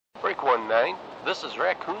Check 1-9. This is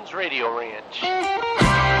Raccoon's Radio Ranch.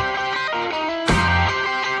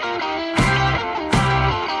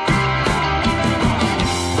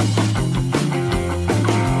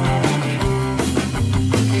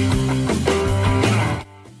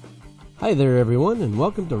 Hi there everyone, and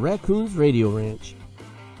welcome to Raccoon's Radio Ranch.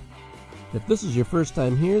 If this is your first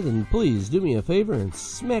time here, then please do me a favor and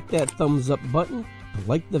smack that thumbs up button to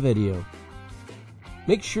like the video.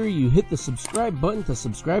 Make sure you hit the subscribe button to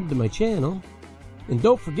subscribe to my channel, and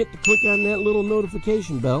don't forget to click on that little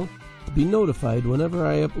notification bell to be notified whenever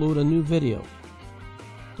I upload a new video.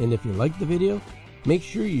 And if you like the video, make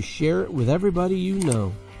sure you share it with everybody you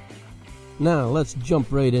know. Now let's jump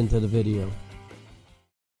right into the video.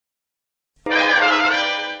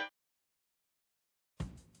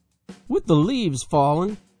 With the leaves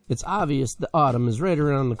falling, it's obvious that autumn is right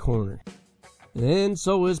around the corner. And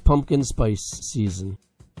so is pumpkin spice season.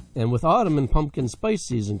 And with autumn and pumpkin spice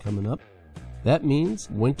season coming up, that means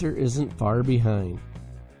winter isn't far behind.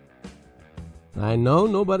 I know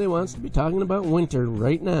nobody wants to be talking about winter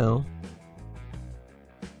right now.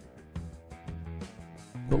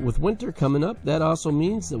 But with winter coming up, that also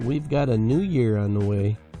means that we've got a new year on the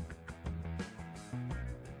way.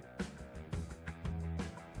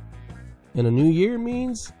 And a new year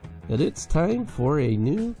means that it's time for a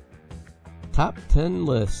new top 10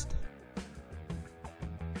 list.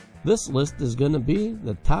 This list is going to be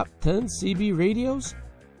the top 10 CB radios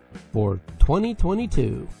for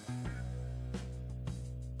 2022.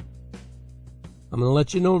 I'm going to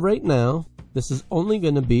let you know right now, this is only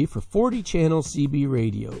going to be for 40 channel CB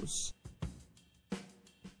radios.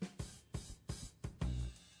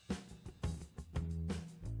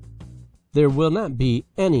 There will not be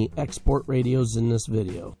any export radios in this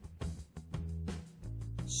video.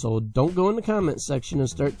 So don't go in the comment section and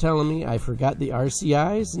start telling me I forgot the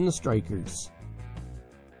RCIs and the strikers.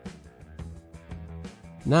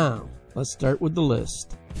 Now, let's start with the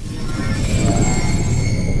list.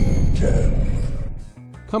 10.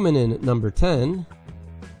 Coming in at number 10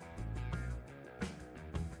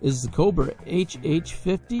 is the Cobra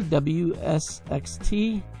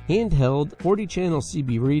HH50WSXT handheld 40-channel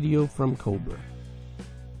CB radio from Cobra.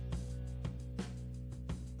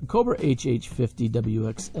 The Cobra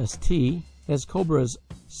HH50WXST has Cobra's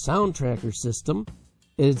sound tracker system.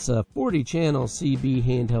 It's a 40-channel CB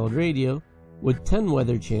handheld radio with 10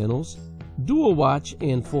 weather channels, dual watch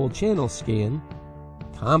and full channel scan,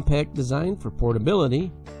 compact design for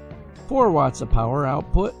portability, 4 watts of power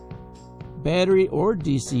output, battery or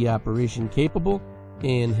DC operation capable,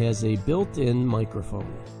 and has a built-in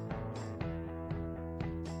microphone.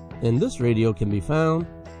 And this radio can be found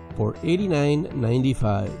for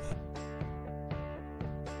 $89.95.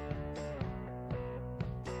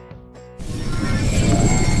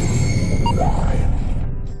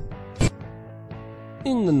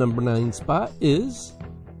 In the number 9 spot is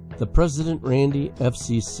the President Randy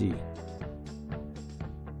FCC.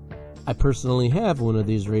 I personally have one of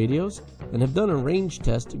these radios and have done a range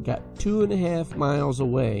test and got 2.5 miles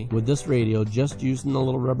away with this radio just using the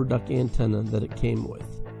little rubber duck antenna that it came with.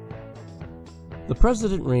 The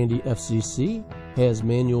President Randy FCC has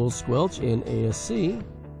manual squelch and ASC,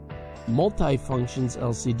 multi-functions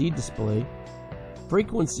LCD display,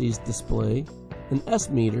 frequencies display, an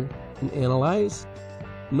S-meter, an analyze,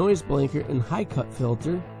 noise blanker and high cut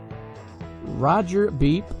filter, Roger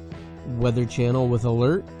beep, weather channel with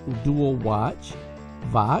alert, dual watch,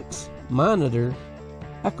 Vox, monitor,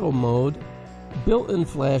 echo mode, built-in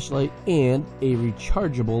flashlight, and a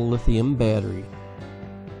rechargeable lithium battery.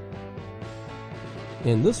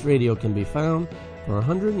 And this radio can be found for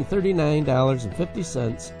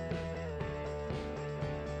 $139.50.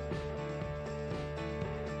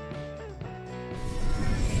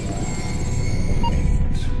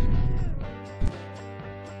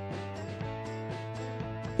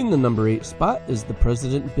 In the number 8 spot is the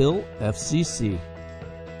President Bill FCC.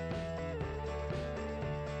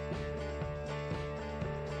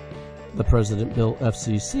 The President Bill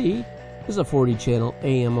FCC is a 40-channel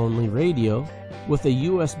AM-only radio with a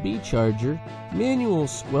USB charger, manual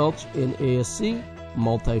squelch and ASC,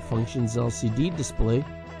 multi-functions LCD display,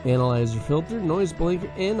 analyzer filter, noise blanker,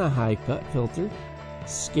 and a high-cut filter.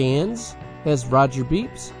 Scans, has Roger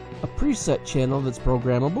beeps, a preset channel that's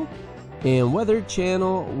programmable, and weather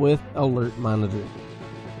channel with alert monitor.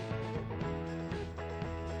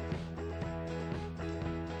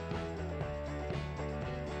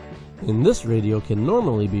 And this radio can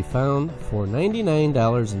normally be found for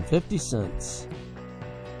 $99.50.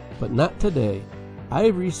 But not today. I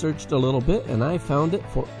researched a little bit and I found it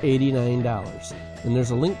for $89. And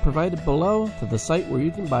there's a link provided below to the site where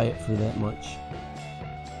you can buy it for that much.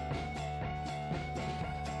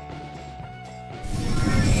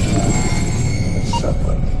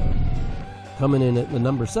 Coming in at the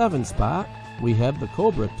number 7 spot, we have the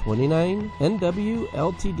Cobra 29 NW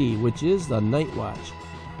LTD, which is the Night Watch.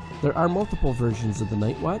 There are multiple versions of the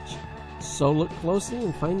Night Watch, so look closely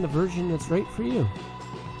and find the version that's right for you.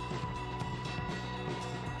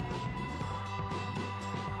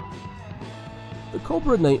 The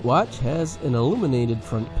Cobra Night Watch has an illuminated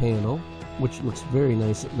front panel, which looks very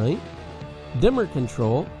nice at night, dimmer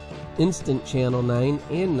control, instant channel 9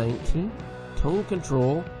 and 19, tone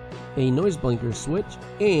control, a noise blinker switch,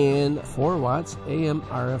 and 4 watts AM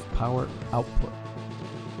RF power output.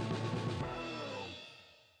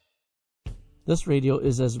 This radio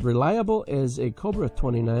is as reliable as a Cobra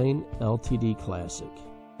 29 LTD Classic.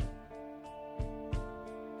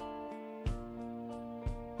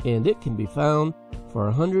 And it can be found for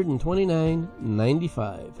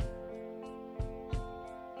 $129.95.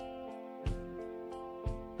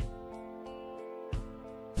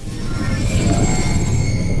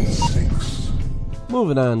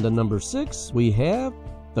 Moving on to number 6, we have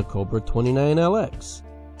the Cobra 29 LX,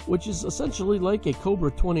 which is essentially like a Cobra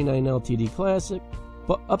 29 LTD Classic,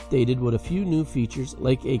 but updated with a few new features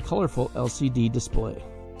like a colorful LCD display.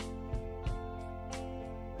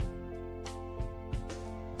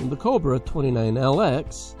 And the Cobra 29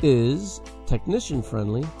 LX is technician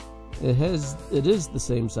friendly. It is the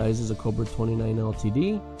same size as a Cobra 29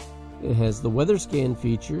 LTD. It has the weather scan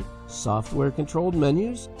feature, software controlled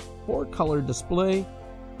menus, 4-color display,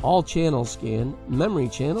 all channel scan, memory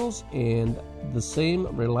channels, and the same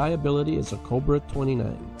reliability as a Cobra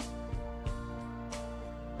 29.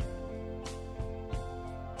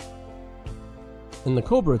 And the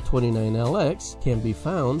Cobra 29 LX can be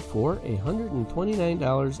found for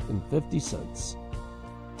 $129.50.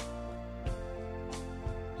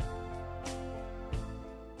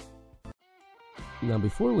 Now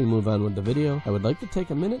before we move on with the video, I would like to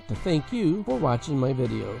take a minute to thank you for watching my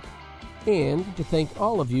video, and to thank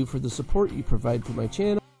all of you for the support you provide for my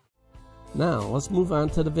channel. Now let's move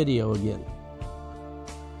on to the video again.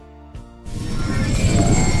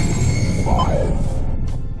 5.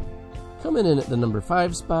 Coming in at the number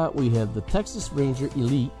 5 spot, we have the Texas Ranger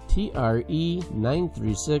Elite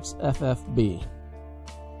TRE936 FFB.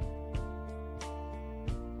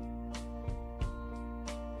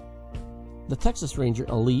 The Texas Ranger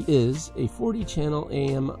Elite is a 40-channel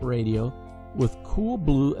AM radio with cool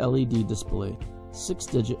blue LED display,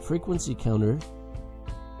 6-digit frequency counter,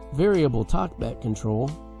 variable talkback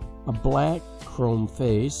control, a black chrome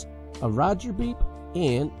face, a Roger beep,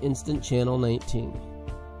 and instant channel 19.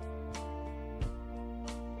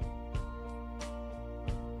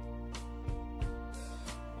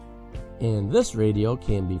 And this radio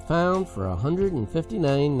can be found for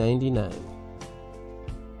 $159.99.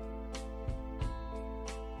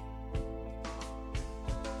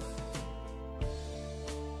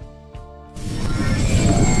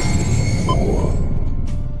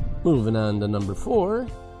 Moving on to number 4,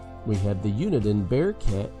 we have the Uniden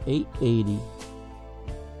Bearcat 880.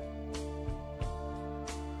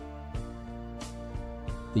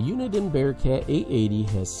 The Uniden Bearcat 880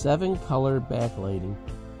 has 7-color backlighting,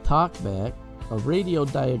 talkback, a radio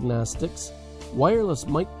diagnostics, wireless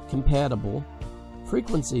mic compatible,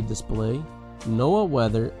 frequency display, NOAA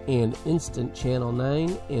weather, and instant channel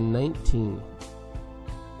 9 and 19.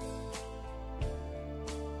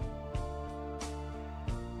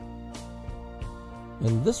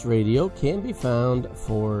 And this radio can be found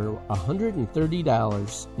for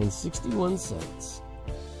 $130.61.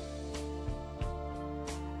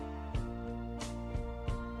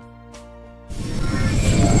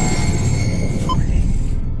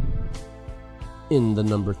 In the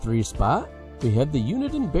number 3 spot, we have the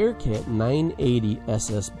Uniden Bearcat 980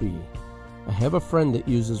 SSB. I have a friend that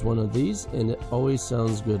uses one of these, and it always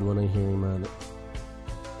sounds good when I hear him on it.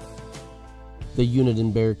 The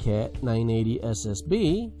Uniden Bearcat 980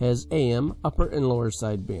 SSB has AM upper and lower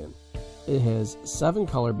sideband. It has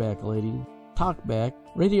 7-color backlighting, talkback,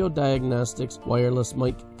 radio diagnostics, wireless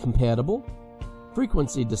mic compatible,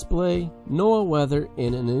 frequency display, NOAA weather,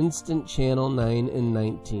 and an instant channel 9 and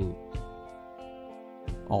 19.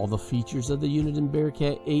 All the features of the Uniden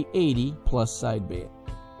Bearcat 880 plus sideband.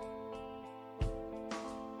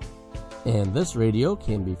 And this radio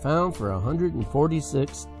can be found for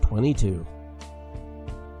 $146.22.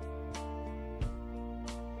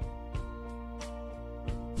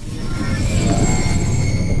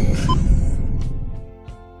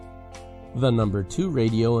 The number 2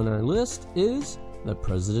 radio on our list is the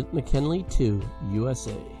President McKinley II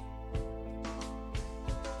USA.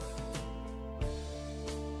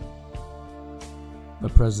 The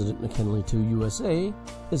President McKinley II USA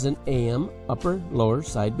is an AM upper-lower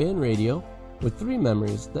sideband radio with 3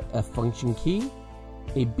 memories: the F function key,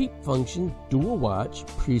 a beep function dual watch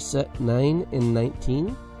preset 9 and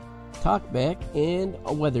 19, talkback, and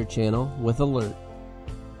a weather channel with alert.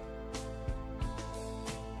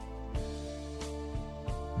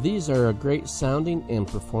 These are a great sounding and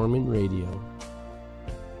performing radio.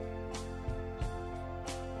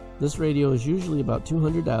 This radio is usually about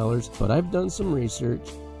 $200, but I've done some research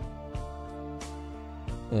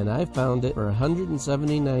and I found it for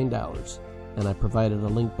 $179, and I provided a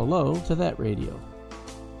link below to that radio.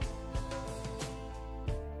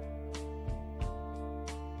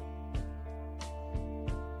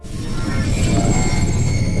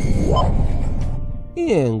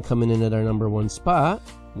 And coming in at our number 1 spot,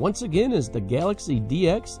 once again, is the Galaxy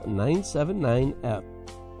DX979F.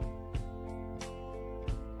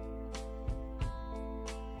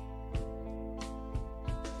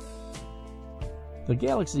 The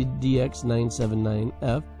Galaxy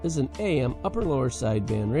DX979F is an AM upper-lower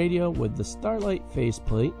sideband radio with the Starlight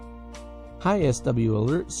faceplate, high SW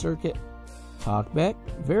alert circuit, talkback,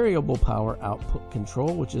 variable power output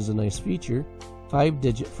control, which is a nice feature,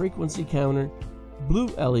 5-digit frequency counter, blue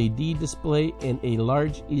LED display, and a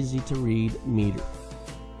large easy-to-read meter.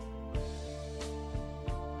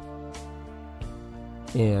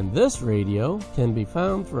 And this radio can be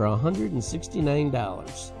found for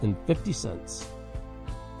 $169.50.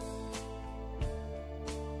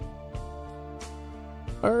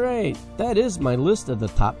 Alright, that is my list of the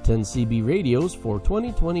top 10 CB radios for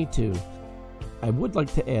 2022. I would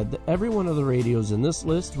like to add that every one of the radios in this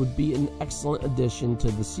list would be an excellent addition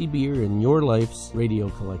to the CBer in your life's radio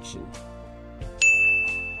collection.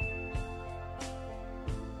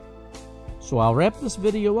 So I'll wrap this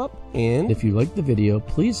video up, and if you like the video,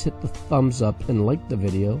 please hit the thumbs up and like the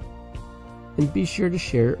video, and be sure to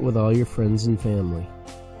share it with all your friends and family.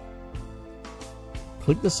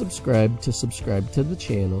 Click the subscribe to subscribe to the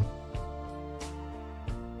channel.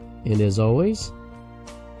 And as always,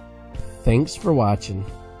 thanks for watching.